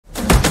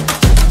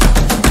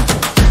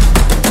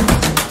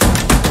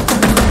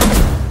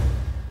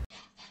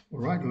All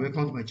right,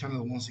 welcome to my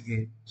channel once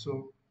again.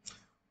 So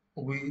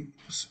I'll be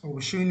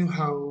showing you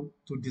how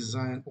to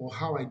design or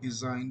how I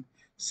design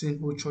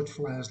simple church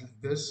flyers like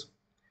this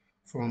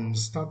from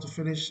start to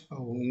finish.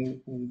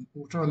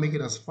 We'll try to make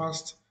it as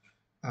fast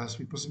as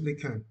we possibly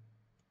can.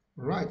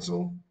 All right,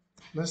 so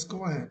let's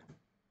go ahead.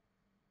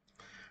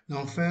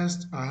 Now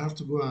first, I have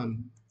to go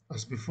and,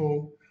 as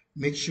before,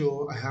 make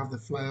sure I have the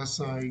flyer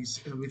size,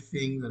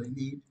 everything that I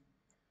need.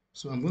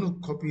 So I'm going to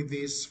copy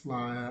this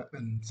flyer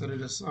and set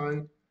it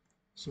aside.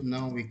 So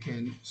now we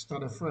can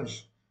start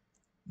afresh.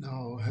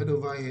 Now head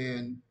over here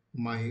and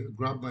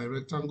grab my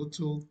rectangle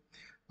tool.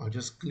 I'll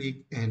just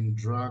click and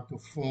drag to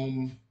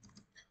form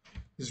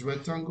this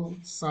rectangle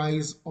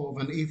size of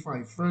an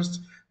A5. First,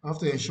 I have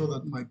to ensure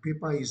that my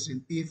paper is in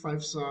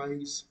A5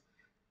 size,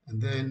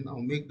 and then I'll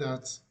make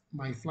that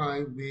my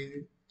fly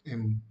with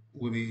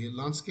a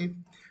landscape.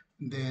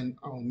 And then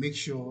I'll make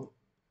sure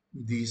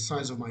the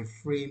size of my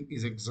frame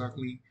is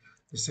exactly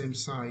the same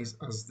size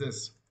as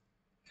this,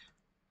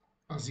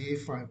 as the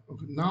A5.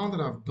 Okay, now that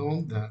I've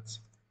done that,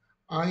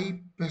 I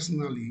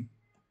personally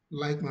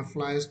like my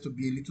flyers to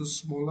be a little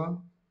smaller,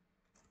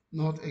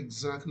 not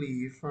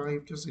exactly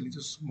A5, just a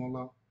little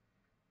smaller.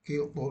 Okay,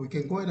 but we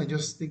can go ahead and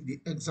just take the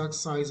exact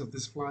size of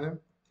this flyer.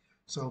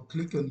 So I'll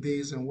click on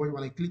this, and when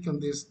I click on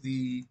this,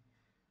 the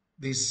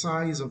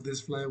size of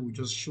this flyer will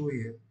just show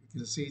here. You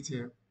can see it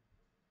here.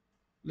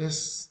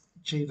 Let's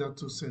change that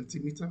to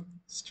centimeter.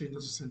 Let's change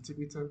that to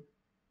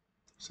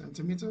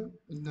centimeter.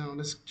 And now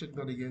let's check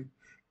that again.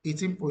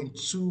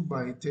 18.2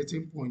 by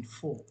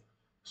 13.4.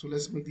 So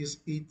let's make this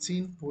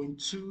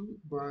 18.2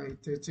 by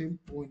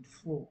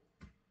 13.4.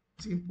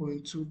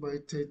 18.2 by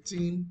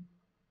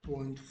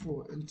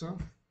 13.4. Enter.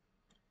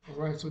 All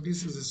right, so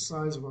this is the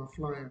size of our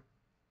flyer.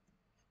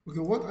 Okay,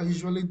 what I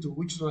usually do,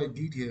 which is what I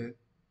did here,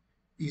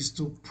 is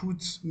to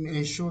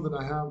ensure that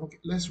I have, okay,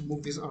 let's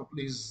remove this out,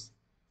 please,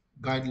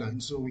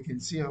 guidelines, so we can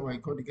see how I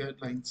got the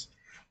guidelines.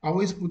 I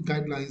always put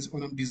guidelines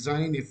when I'm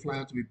designing a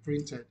flyer to be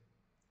printed.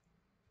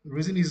 The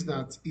reason is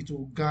that it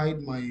will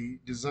guide my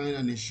design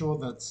and ensure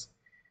that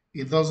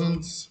it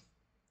doesn't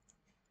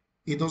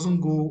it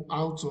doesn't go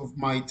out of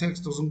my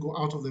text, doesn't go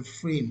out of the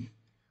frame,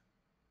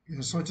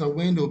 such that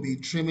when they'll be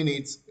trimming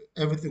it,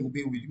 everything will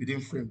be within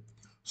frame.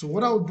 So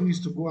what I'll do is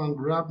to go and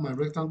grab my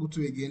rectangle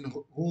tool again,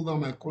 hold down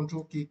my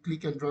control key,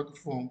 click and drag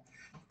to form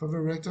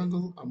perfect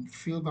rectangle, and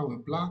fill that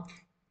with black.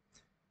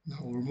 Now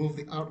I'll remove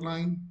the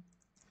outline.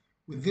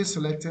 With this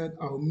selected,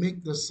 I'll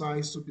make the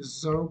size to be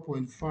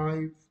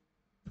 0.5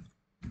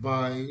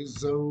 by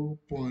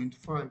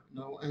 0.5.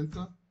 Now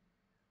enter,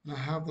 and I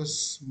have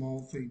this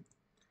small thing.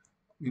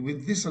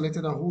 With this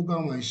selected, I'll hold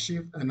down my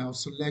shift and I'll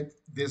select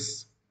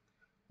this.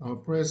 I'll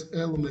press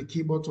L on my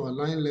keyboard to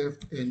align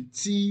left and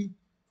T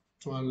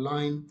to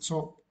align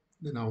top.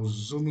 Then I'll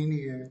zoom in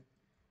here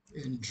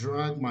and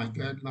drag my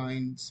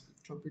guidelines,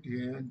 drop it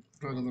here, and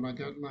drag another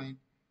guideline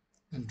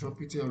and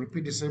drop it here. I'll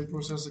repeat the same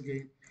process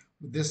again.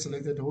 With this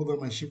selected, hold on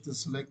my shift and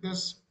select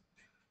this.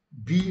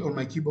 B on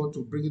my keyboard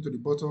to bring it to the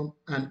bottom,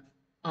 and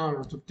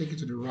R to take it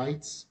to the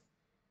right.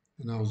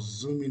 And I'll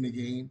zoom in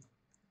again,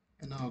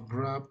 and I'll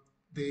grab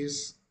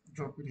this,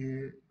 drop it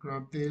here,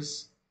 grab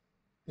this,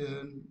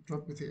 and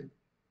drop it here.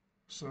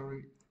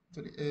 Sorry,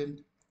 to the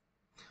end.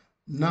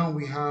 Now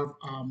we have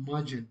our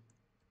margin.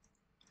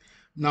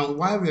 Now,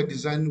 while we are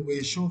designing, we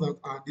ensure that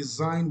our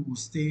design will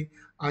stay,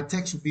 our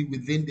text will be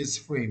within this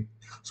frame.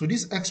 So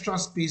this extra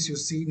space you're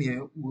seeing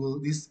here,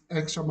 this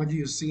extra margin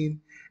you're seeing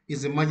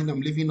is the margin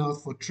I'm leaving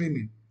out for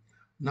trimming.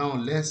 Now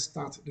let's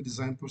start the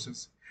design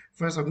process.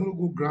 First, I'm going to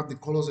go grab the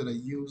colors that I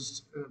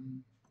used. I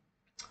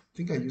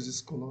think I used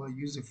this color. I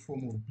used a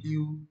form of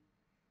blue,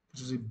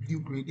 which is a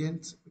blue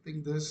gradient. I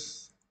think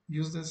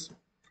use this.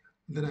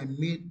 And then I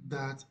made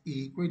that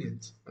a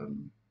gradient.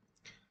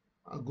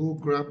 I'll go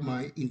grab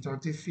my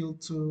interactive fill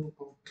tool,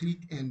 or click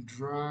and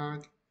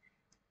drag,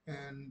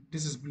 and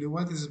this is blue.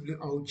 What is blue?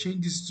 I'll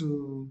change this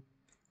to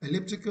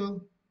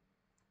elliptical.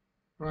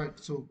 Right,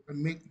 so I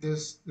make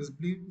this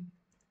blue.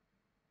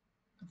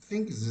 I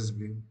think it's this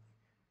blue.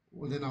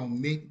 Well, then I'll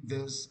make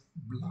this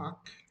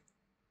black,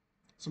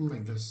 something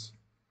like this.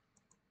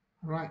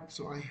 Right,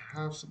 so I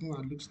have something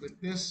that looks like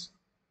this.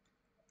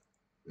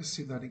 Let's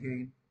see that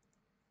again.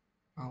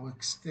 I'll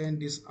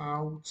extend this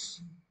out.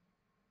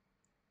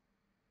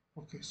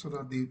 Okay, so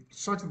that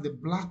the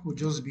black will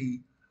just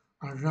be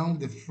around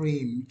the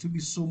frame. It will be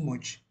so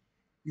much,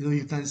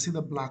 you can see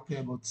the black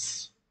there, but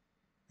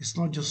it's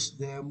not just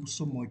there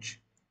so much.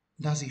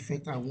 That's the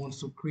effect I want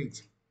to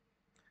create.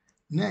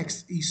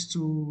 Next is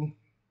to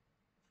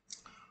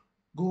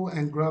go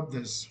and grab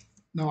this.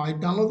 Now I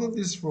downloaded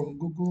this from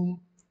Google.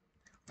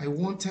 I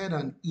wanted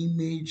an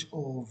image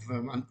of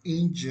an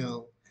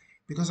angel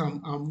because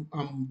I'm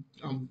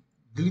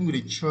dealing with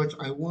a church.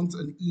 I want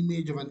an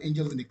image of an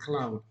angel in the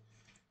cloud.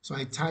 So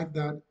I typed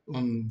that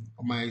on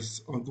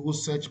Google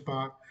search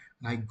bar,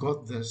 and I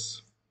got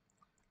this.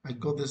 I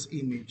got this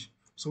image.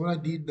 So what I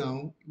did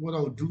now, what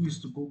I'll do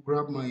is to go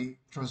grab my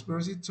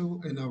transparency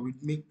tool, and I will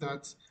make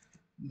that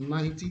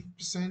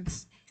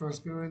 90%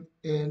 transparent,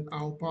 and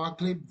I'll power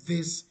clip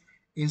this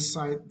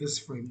inside this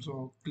frame. So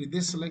I'll click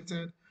this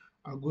selected,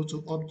 I'll go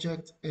to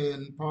object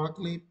and power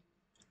clip,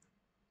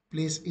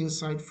 place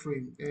inside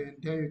frame, and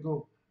there you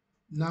go.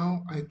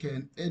 Now I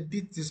can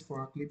edit this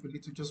power clip a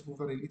little, just move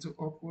that a little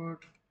upward.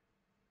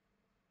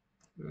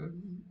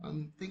 I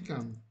think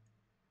I'm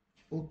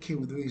okay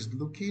with the way it's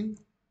looking.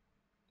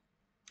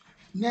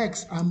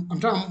 Next, I'm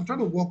trying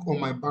to work on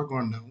my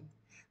background now.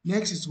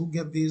 Next is to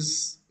get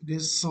this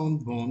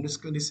sunburn,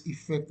 this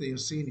effect that you're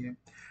seeing here.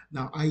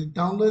 Now I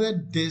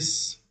downloaded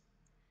this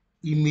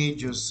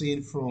image you're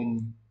seeing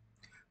from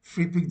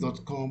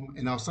freepik.com,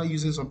 and I'll start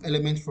using some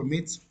elements from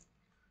it.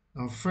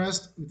 Now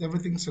first, with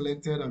everything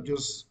selected, I'll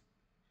just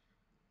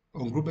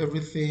ungroup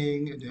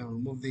everything and then I'll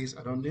remove this.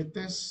 I don't need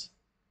this.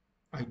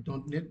 I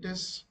don't need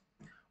this.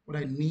 What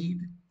I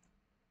need,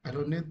 I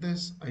don't need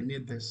this. I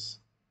need this.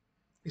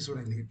 This is what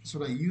I need. So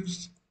what I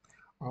used.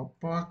 I'll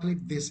power clip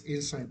this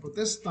inside, but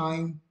this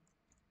time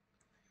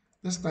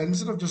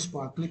instead of just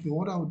power clipping,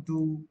 what I'll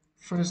do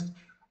first,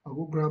 I'll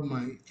go grab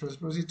my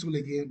transparency tool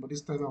again, but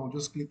this time I'll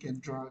just click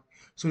and drag.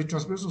 So the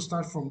transparency will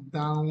start from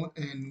down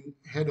and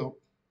head up.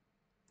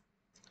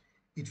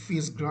 It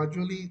fades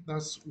gradually.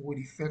 That's what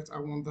effect I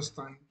want this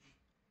time.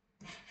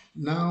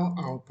 Now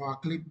I'll power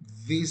clip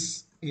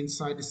this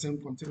inside the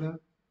same container.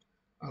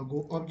 I'll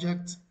go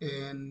object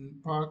and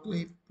power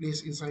clip,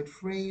 place inside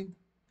frame,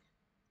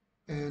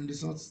 and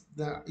it's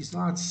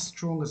not as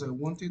strong as I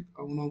want it.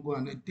 I will not go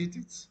and edit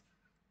it.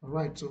 All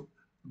right, so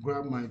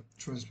grab my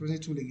transparency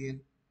tool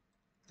again,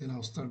 then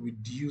I'll start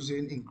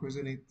reducing,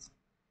 increasing it.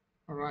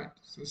 All right,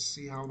 so let's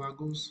see how that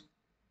goes.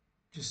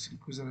 Just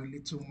increase it a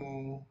little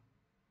more.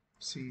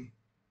 See,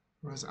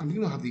 right, so I'm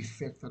gonna have the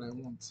effect that I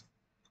want.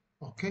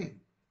 Okay,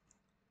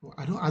 well,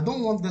 I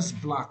don't want this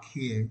black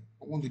here.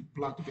 I want the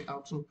black to be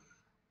out, so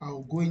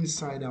I'll go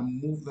inside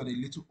and move that a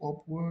little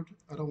upward.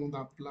 I don't want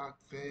that black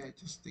there.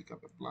 Just take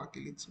up the black a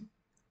little.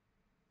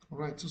 All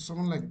right, so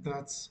something like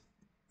that.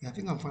 Yeah, I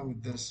think I'm fine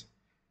with this.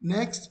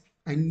 Next,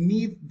 I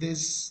need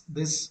this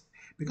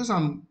because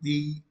I'm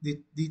the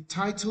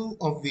title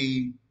of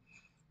the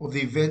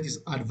event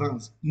is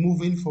advanced,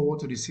 moving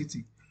forward to the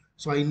city.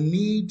 So I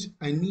need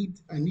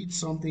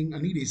something. I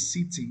need a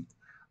city,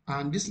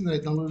 and this thing that I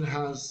downloaded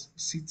has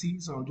city.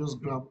 So I'll just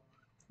grab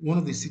one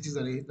of the cities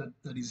that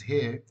is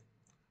here.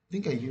 I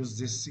think I use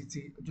this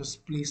city.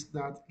 Just place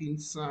that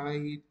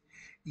inside.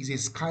 Is a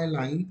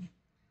skyline,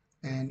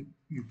 and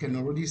you can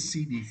already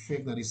see the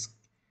effect that it's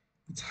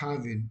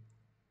having.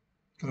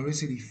 You can already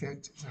see the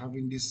effect it's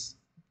having this.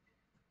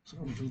 So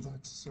I'll do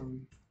that. Sorry,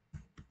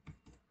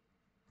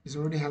 it's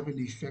already having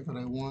the effect that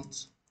I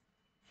want.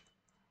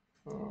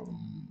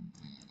 Um,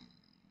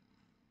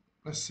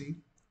 let's see.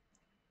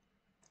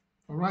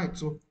 All right,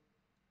 so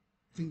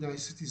I think that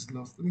city is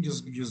lost. Let me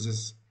just use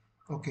this.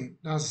 Okay,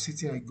 that's the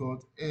city I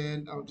got,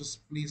 and I'll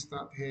just place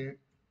that here,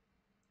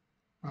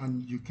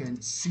 and you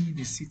can see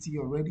the city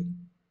already.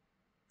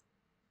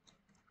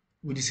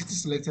 With the city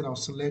selected, I'll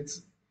select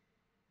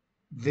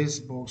this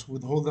box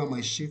with hold down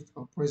my shift.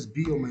 I'll press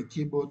B on my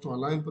keyboard to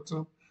align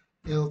bottom,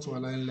 L to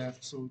align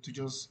left, so to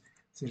just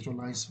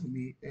centralize for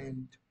me,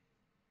 and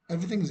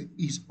everything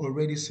is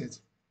already set.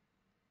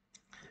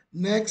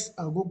 Next,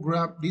 I'll go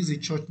grab this is a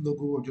church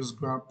logo. I'll just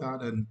grab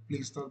that and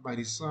place that by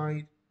the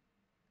side,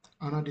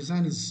 and our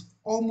design is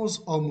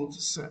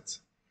almost set.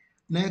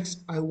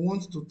 Next, I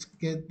want to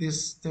get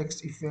this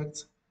text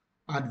effect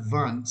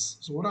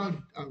advanced. So what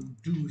I'll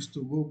do is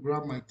to go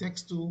grab my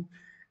text tool,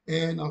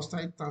 and I'll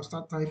start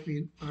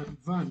typing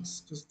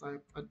advanced. Just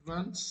type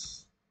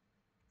advanced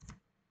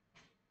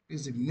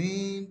is the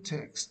main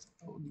text.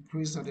 I'll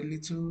increase that a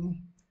little.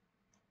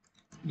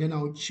 Then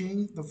I'll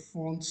change the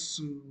font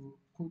to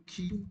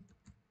Cookie.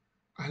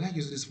 I like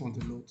using this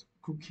font a lot.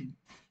 Cookie.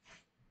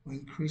 I'll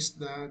increase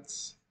that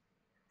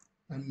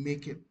and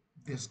make it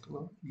this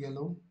color,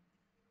 yellow.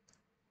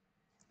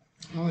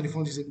 Now the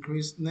font is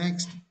increased.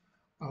 Next,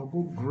 I'll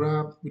go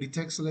grab with the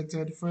text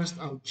selected. First,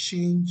 I'll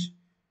change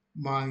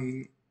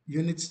my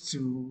units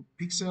to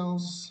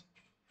pixels.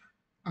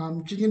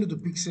 I'm changing it to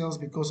pixels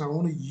because I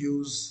want to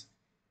use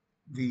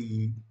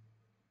the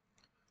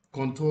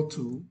contour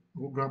tool.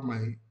 I'll grab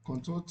my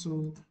contour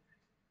tool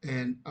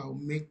and I'll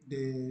make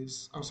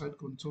this outside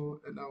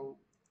contour, and I'll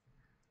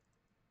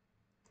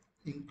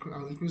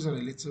increase that a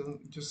little.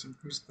 Just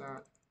increase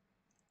that.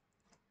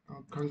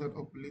 I'll crank that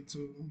up a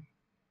little.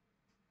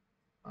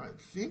 I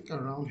think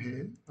around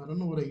here. I don't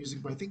know what I'm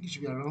using, but I think it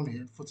should be around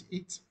here.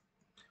 48.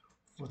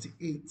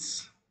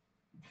 48.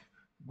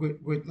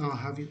 Great. Now I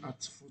have it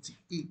at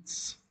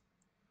 48.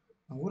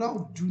 And what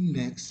I'll do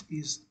next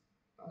is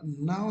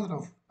now that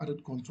I've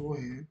added contour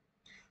here,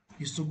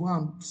 is to go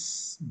and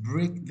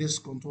break this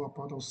contour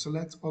apart. I'll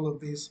select all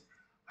of this,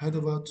 head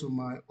over to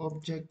my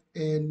object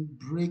and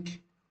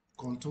break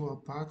contour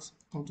apart.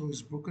 Contour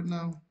is broken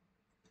now.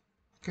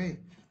 Okay,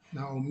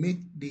 now I'll make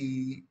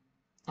the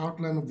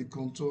outline of the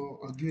contour.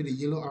 I'll give it a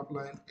yellow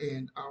outline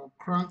and I'll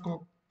crank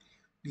up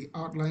the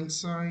outline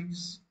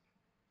size.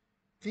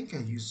 I think I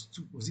used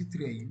two. Was it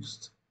three I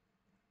used?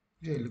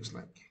 Yeah, it looks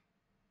like.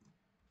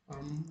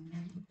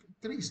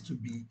 3 is too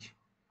big.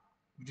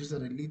 Reduce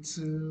that a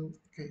little.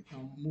 Okay,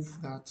 I'll move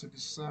that to the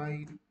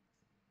side.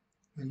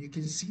 And you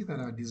can see that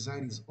our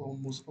design is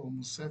almost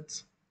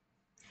set.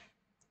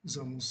 It's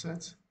almost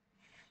set.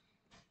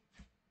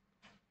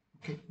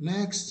 Okay,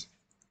 next,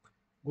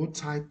 go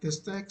type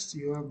this text.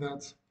 You have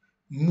that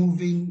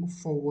moving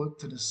forward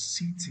to the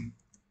city.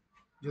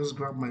 Just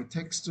grab my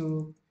text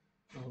tool.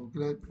 I'll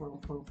get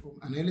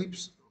an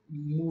ellipse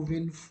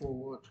moving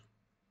forward.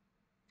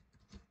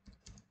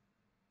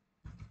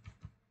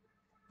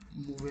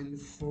 Moving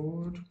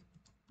forward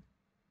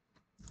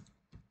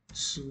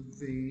to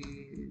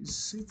the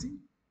city.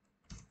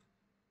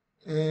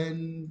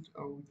 And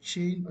I'll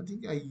change, I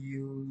think I can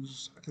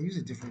use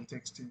a different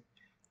text here.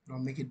 I'll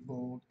make it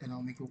bold and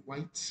I'll make it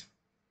white.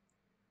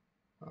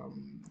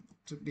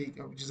 To make,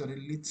 I'll just add a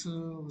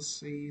little, let's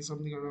say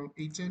something around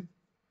 18.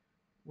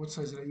 What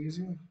size did I use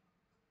here?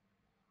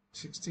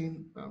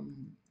 16.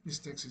 This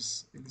text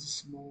is a little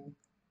small.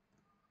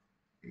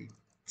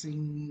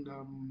 18,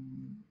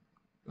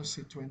 let's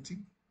say 20.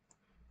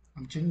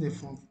 I'm changing the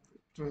font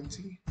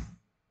 20,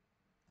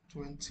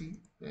 20,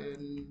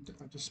 and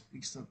I just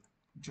fix that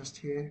just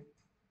here.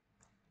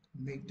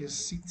 Make this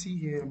city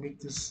here, make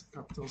this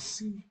capital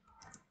C.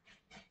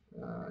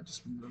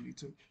 Just move a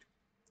little.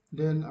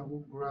 Then I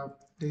will grab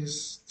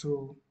this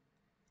to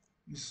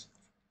this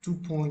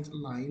 2-point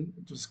line.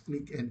 Just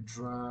click and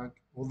drag,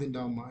 holding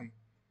down my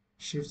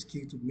shift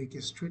key to make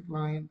a straight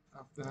line.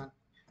 After that,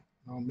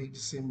 I'll make the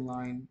same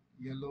line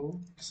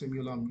yellow, the same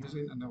yellow I'm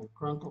using, and I'll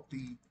crank up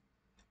the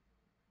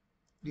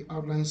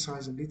outline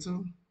size a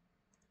little,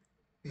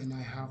 and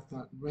I have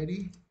that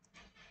ready.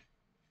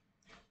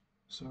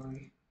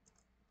 Sorry.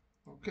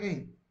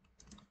 Okay.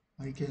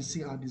 Now you can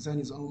see our design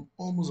is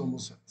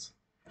almost set.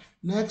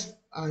 Next,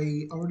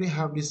 I already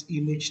have this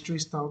image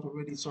traced out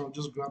already, so I'll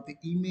just grab the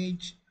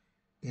image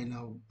and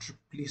I'll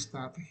place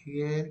that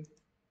here.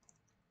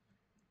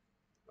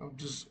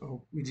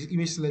 With the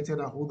image selected,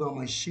 I'll hold down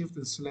my shift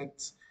and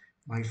select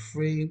my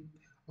frame.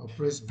 I'll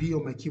press V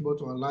on my keyboard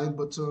to align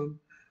button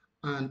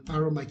and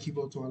arrow my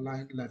keyboard to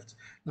align left.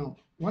 Now,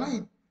 when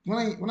I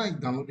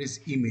download this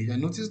image, I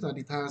noticed that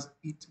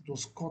it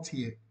was cut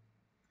here.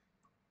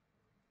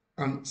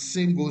 And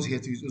same goes here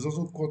too. It's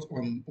also cut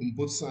on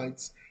both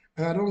sides.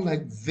 And I don't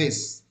like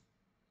this.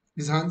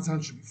 This hand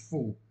should be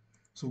full.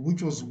 So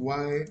which was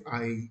why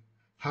I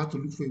had to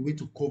look for a way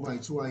to cover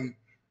it. So I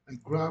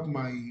grabbed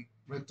my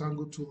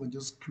rectangle tool and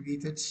just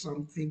created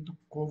something to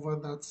cover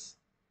that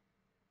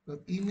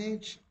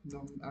image.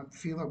 Now I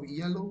fill up with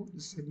yellow,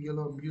 the same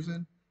yellow I'm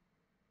using.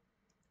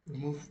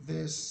 Remove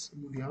this,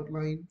 remove the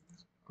outline.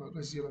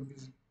 That's yellow I'm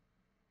using.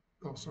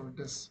 Oh, sorry,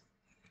 this.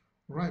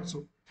 All right,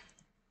 so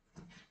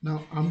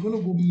now I'm gonna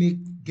go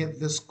get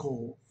this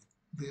curve.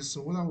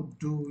 So what I'll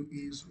do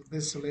is with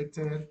this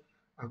selected,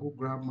 I go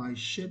grab my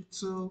shape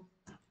tool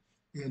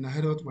and I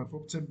head out to my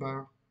property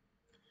bar.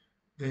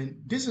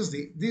 Then this is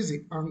a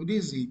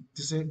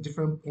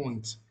different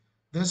point.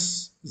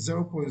 This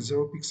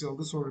 0.0 pixel,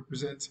 this one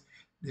represents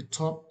the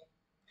top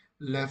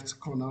left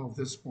corner of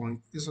this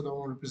point. This other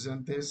one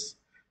represents this.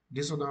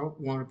 This other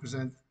one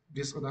represents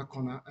this other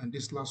corner, and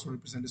this last one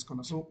represents this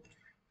corner. So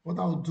what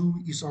I'll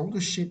do is I want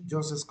to shape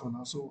just this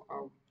corner. So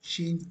I'll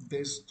change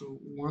this to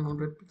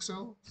 100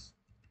 pixels.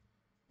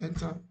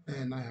 Enter,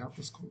 and I have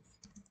this curve.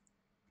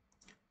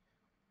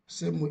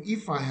 Same way,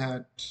 if I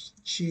had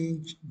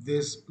changed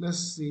this, let's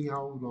see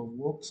how it will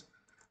work.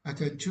 I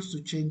can choose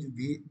to change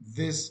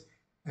this,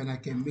 and I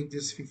can make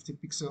this 50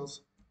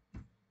 pixels.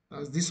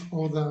 As this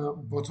other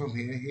bottom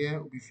here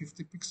will be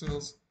 50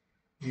 pixels.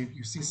 If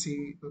you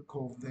see the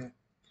curve there,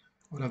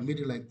 I would have made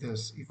it like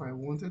this if I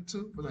wanted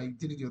to, but I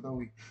did it the other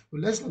way.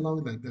 But let's allow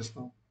it like this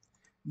now.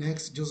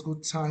 Next, just go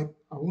type.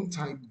 I won't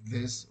type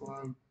this,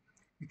 or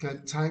you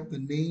can type the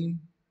name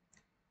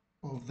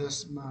of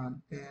this man,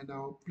 and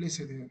I'll place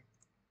it here.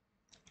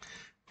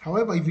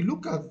 However, if you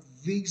look at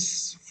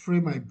this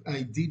frame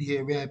I did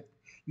here, where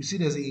you see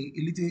there's a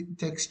little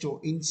texture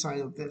inside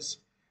of this.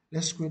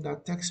 Let's create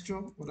that texture.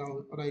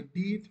 What I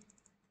did,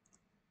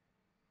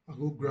 I'll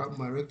go grab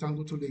my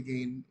rectangle tool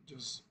again,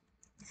 just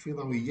fill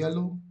that with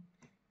yellow,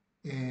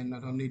 and I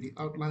don't need the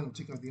outline. I'll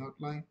take out the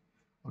outline.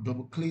 I'll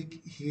double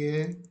click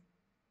here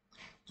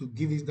to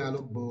give this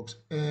dialog box,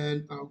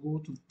 and I'll go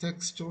to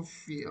texture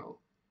fill.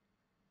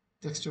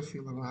 Texture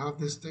fill, and I'll have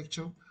this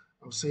texture.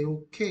 I'll say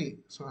okay.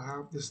 So I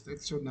have this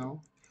texture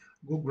now.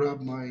 Go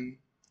grab my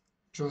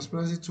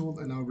transparency tool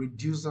and I'll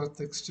reduce that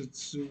texture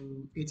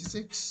to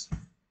 86,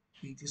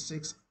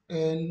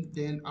 and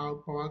then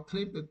I'll power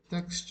clip the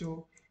texture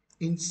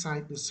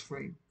inside this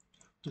frame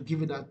to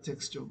give it that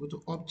texture. Go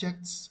to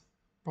objects,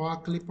 power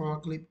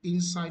clip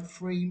inside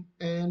frame,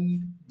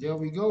 and there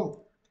we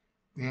go.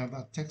 We have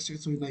that texture.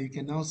 So now you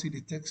can now see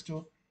the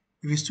texture.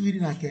 If it's too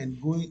hidden, I can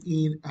go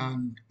in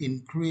and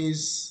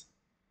increase,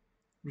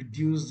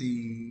 reduce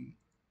the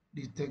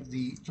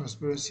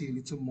transparency a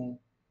little more.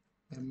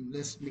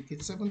 Let's make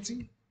it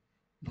 70.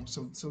 No,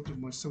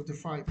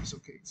 75 is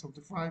okay.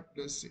 75,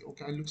 let's see.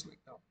 Okay, it looks like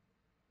now.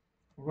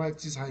 All right,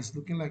 this is how it's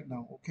looking like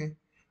now. Okay,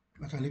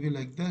 I can leave it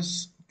like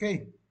this.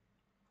 Okay.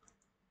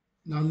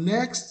 Now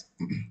next,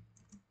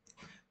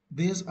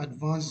 This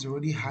advance is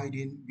already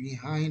hiding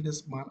behind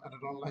this man, and I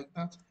don't like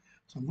that.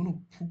 So I'm going to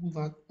pull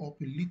that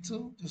up a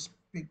little, just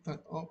pick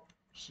that up.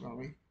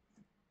 Sorry.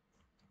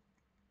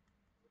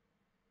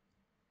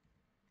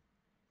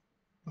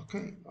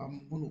 Okay,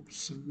 I'm going to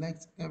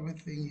select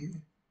everything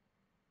here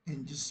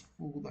and just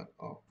pull that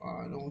up.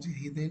 I don't want it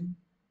hidden.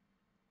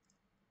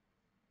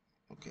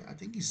 Okay, I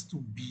think it's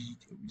too big.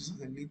 This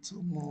is a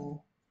little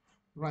more.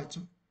 Right,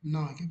 so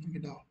now I can bring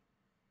it down.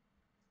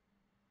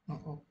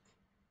 Not up.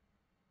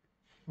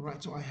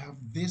 Right, so I have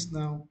this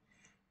now.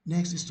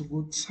 Next is to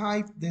go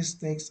type this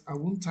text. I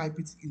won't type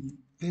it in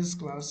this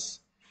class.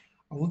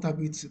 I won't type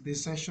it in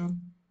this session.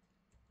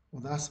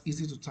 Well, that's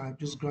easy to type.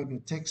 Just grab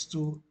your text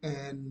tool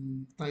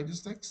and type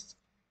this text.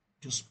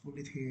 Just put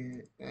it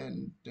here,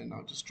 and then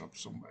I'll just drop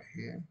somewhere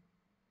here.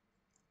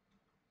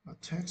 Our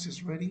text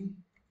is ready.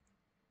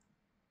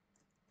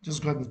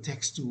 Just grab your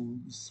text tool.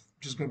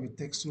 Just grab your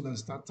text tool and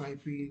start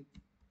typing.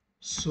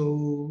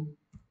 So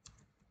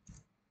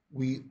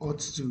we ought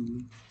to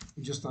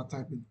just start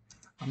typing.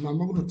 I'm not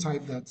going to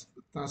type that.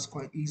 That's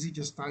quite easy.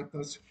 Just type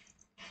that.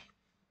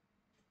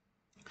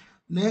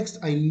 Next,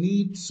 I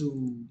need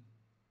to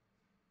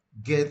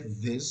get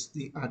this,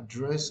 the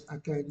address. I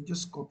can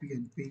just copy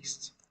and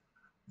paste.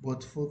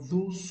 But for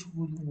those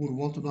who would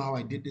want to know how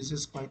I did this,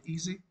 it's quite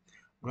easy.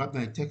 Grab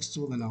my text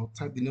tool and I'll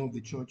type the name of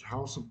the church,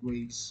 House of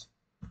Grace,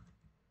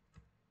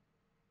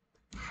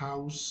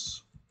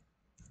 House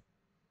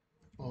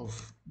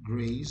of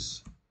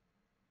Grace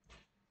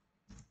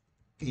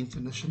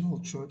International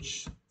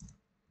Church,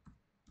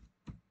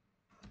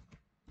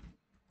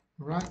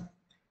 right?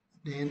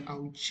 Then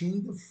I'll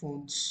change the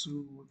font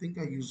to, I think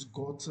I use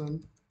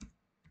Gotham.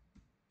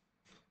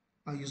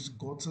 I use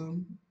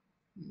Gotham.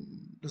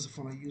 That's the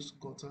font I use,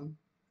 Gotham.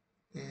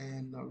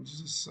 And I'll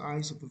use the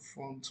size of the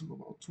font to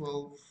about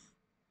 12.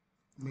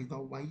 Make that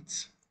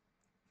white.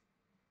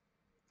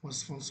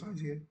 What's the font size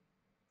here?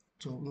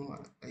 12. No,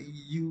 I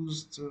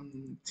used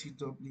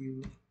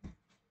TW.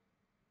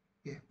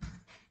 Yeah.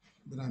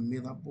 Then I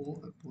made that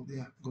bold. I put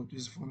there. Go to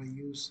this font I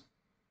use.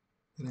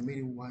 Then I made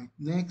it white.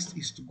 Next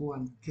is to go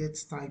and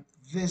get type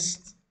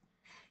this.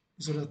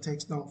 This other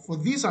text. Now for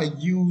this I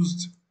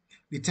used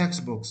the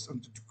text box.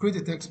 And to create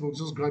a text box,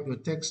 just grab your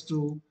text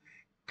tool,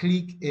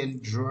 click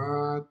and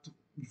drag to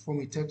form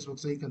a text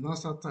box. So you can now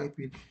start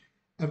typing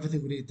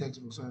everything within the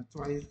text box. So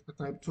I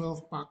type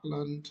 12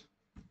 Parkland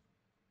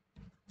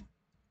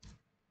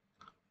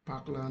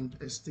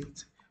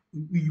Estate.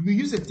 We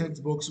use a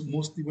text box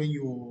mostly when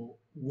you're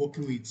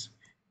working with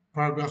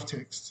paragraph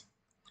text.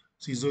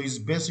 So it's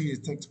best to use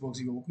a text box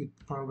if you work with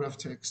paragraph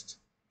text.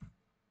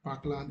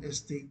 Parkland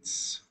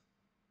Estates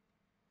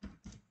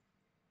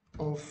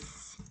of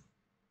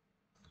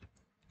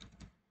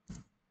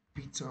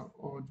Peter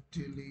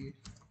Ordley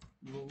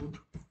Road.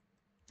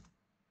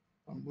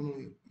 I'm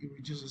going to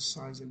reduce the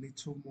size a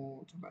little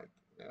more to like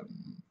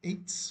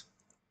 8.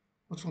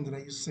 What font did I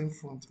use? Same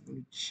font. I'm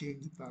going to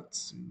change that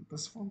to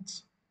this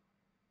font.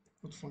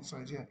 What font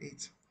size? Yeah,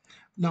 8.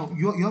 Now,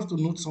 you have to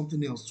note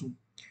something else too.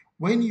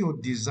 When you're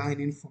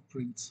designing for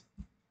print,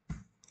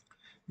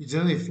 you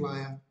design a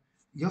flyer,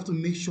 you have to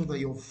make sure that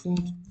your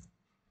font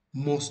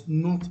must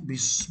not be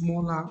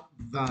smaller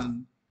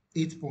than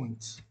 8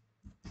 points.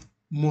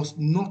 Must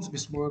not be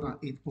smaller than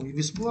 8 points. If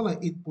it's smaller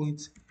than 8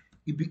 points,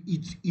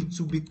 it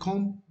will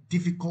become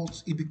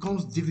difficult. It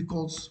becomes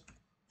difficult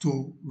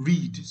to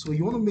read. So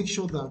you want to make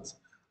sure that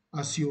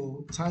as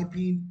you're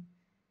typing,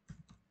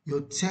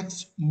 your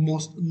text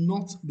must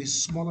not be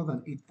smaller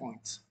than 8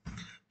 points.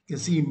 You can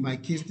see in my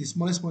case, the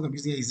smallest point I'm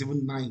using here is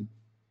even 9.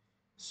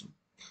 So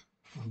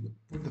I'll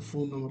put the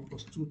phone number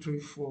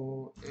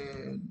 +234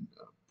 and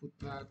put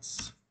that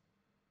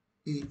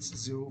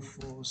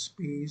 804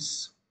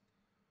 space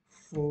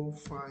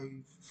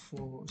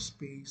 454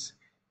 space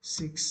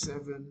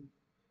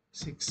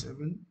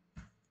 6767.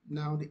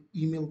 Now the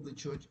email of the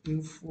church,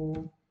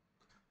 info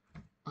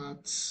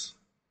at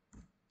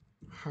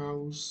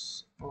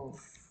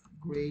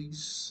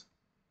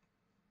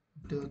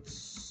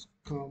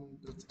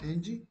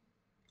houseofgrace.com.ng.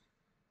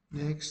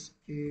 Next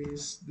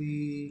is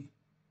the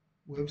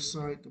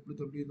website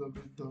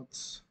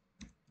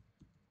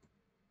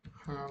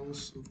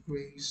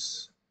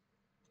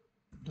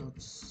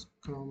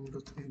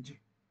www.houseofgrace.com.ng.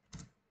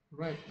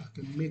 Right, I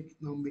can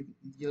now make it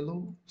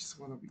yellow. Just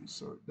want to be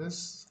sorry.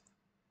 This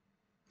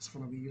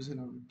going to be using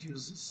a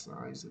reduce the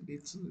size a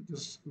bit.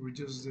 Just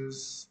reduce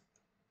this,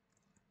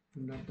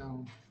 bring that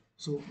down.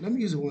 So let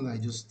me use the one that I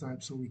just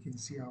typed so we can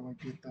see how I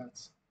did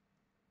that.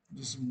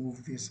 Just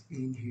move this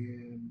in here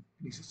and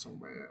place it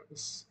somewhere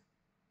else.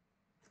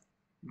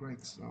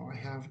 Great. So now I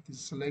have to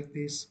select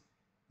this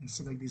and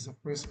select this. I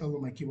press L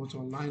on my keyboard to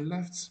align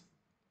left.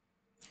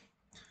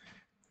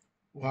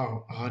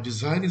 Wow, our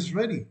design is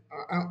ready.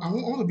 I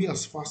want to be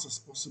as fast as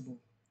possible.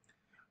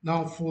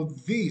 Now for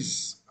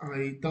this,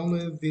 I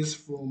downloaded this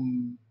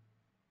from,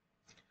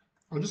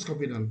 I'll just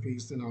copy it and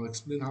paste and I'll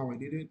explain how I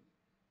did it.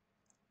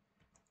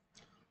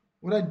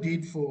 What I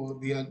did for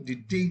the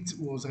date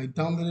was I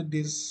downloaded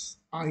this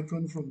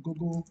icon from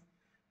Google,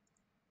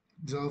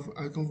 the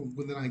icon from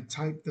Google. Then I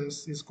type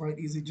this. It's quite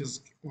easy.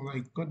 Just when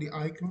I got the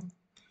icon,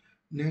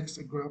 next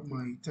I grab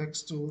my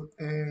text tool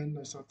and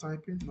I start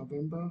typing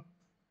November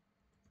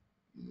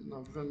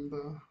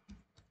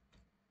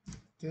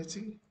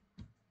 30,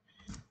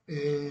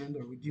 and I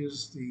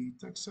reduce the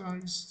text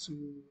size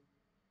to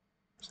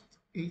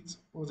 8.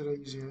 What did I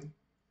use here?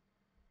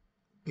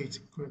 8.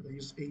 Correct. I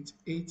used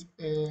 8,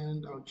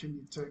 and I'll change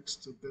the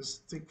text to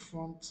this thick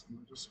font. And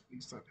I'll just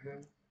place that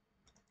here,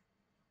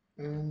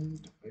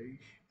 and I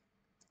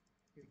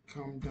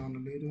come down a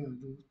little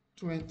and do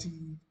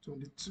 20,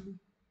 22.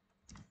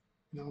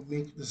 Now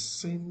make the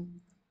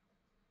same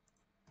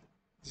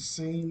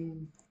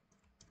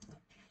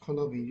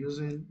color we're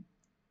using.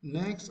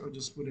 Next, I'll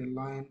just put a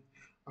line.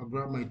 I'll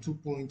grab my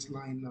 2-point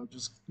line. I'll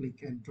just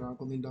click and drag,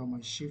 holding down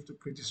my shift to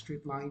create a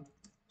straight line.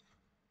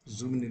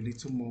 Zoom in a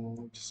little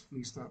more. Just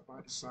place that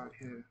by the side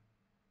here.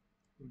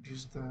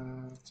 Reduce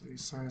that to a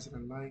size that I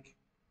like.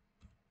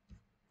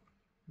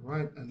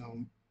 Right, and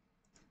now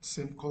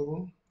same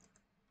color.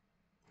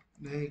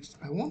 Next,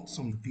 I want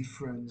some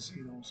difference,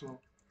 so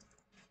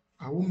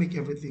I won't make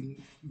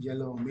everything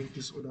yellow. I'll make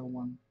this other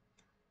one.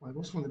 What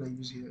one did I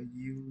use here? I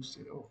used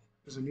it. Oh,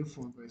 there's a new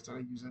font that I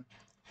started using.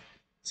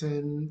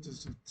 10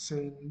 to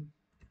 10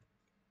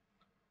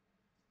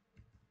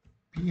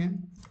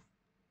 p.m.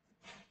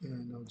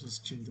 And I'll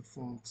just change the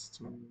font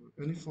to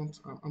any font.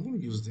 I'm going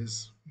to use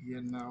this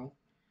here now.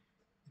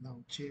 And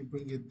I'll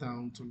bring it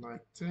down to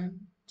like 10,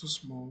 too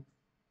small.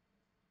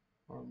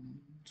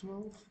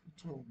 12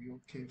 will be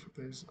okay for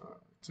this.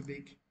 Too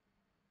big.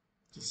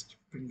 Just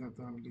bring that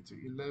down a little.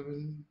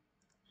 11.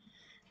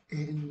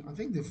 And I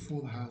think the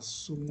font has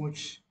so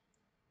much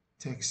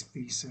text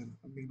spacing.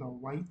 I make that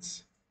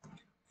white.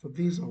 For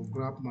this, I'll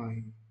grab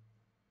my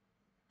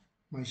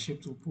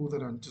shape to pull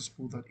that and just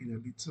pull that in a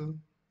little.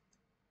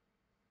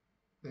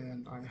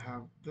 Then I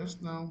have this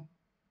now.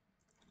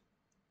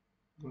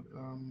 But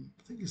I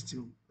think it's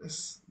still,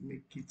 let's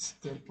make it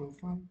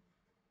 10.5.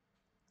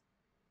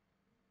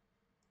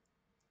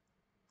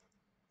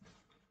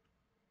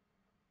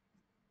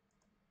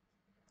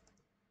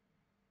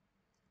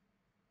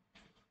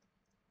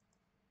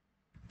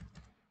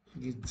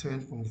 Get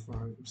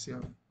 10.5. See how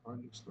it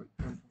looks like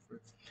 10.5.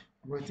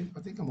 Right, I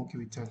think I'm okay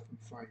with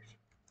 10.5.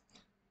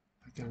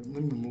 Let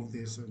me move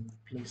this and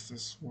place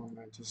this one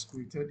I just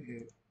created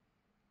here.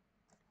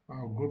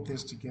 I'll group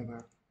this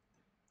together.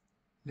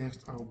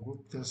 Next, I'll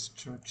group this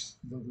church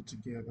logo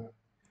together.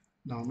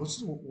 Now,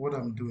 notice what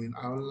I'm doing.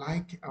 I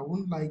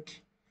won't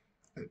like,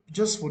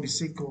 just for the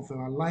sake of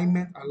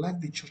alignment, I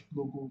like the church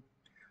logo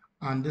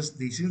and this,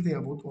 since they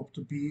are both up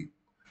to be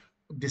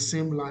the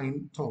same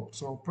line top.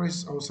 So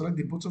I'll select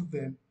the both of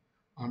them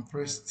and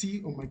press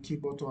T on my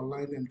keyboard to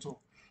align them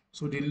top.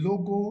 So the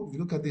logo, if you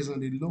look at this,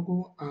 and the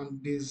logo and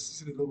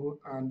this, the logo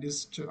and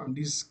this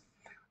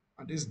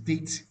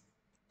date,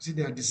 see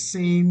they are the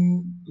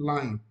same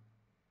line.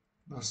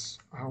 That's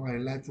how I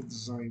like the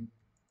design.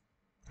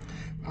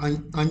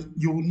 And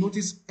you will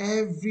notice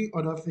every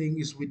other thing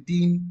is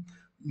within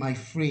my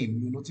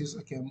frame. You notice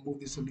I can move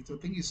this a little. I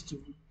think it's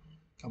too,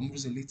 I can move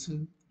this a little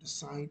to the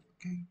side.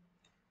 Okay.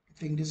 I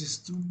think this is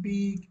too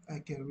big. I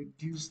can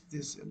reduce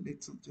this a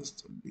little,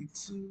 just a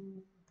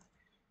little.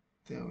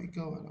 There we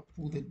go. And I'll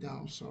pull it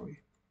down. Sorry.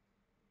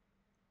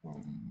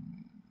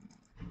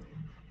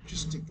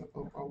 Just take that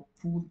up. I'll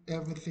pull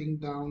everything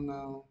down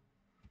now.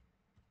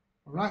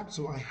 All right.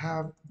 So I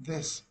have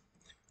this.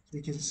 So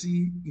you can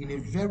see in a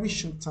very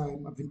short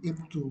time, I've been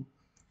able to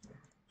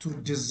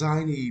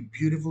design a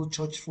beautiful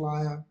church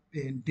flyer,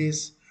 and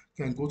this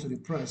can go to the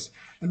press.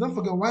 And don't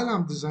forget, while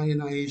I'm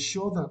designing, I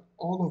ensure that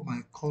all of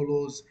my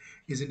colors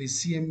is in the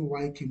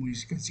CMYK mode.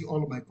 As you can see,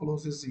 all of my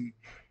colors is the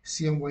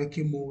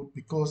CMYK mode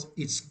because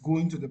it's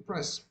going to the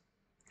press.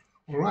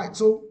 All right,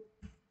 so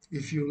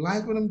if you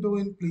like what I'm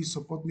doing, please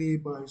support me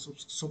by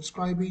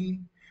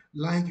subscribing.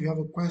 If you have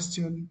a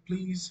question,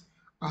 please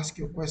ask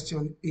your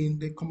question in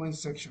the comment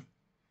section.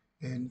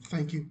 And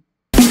thank you.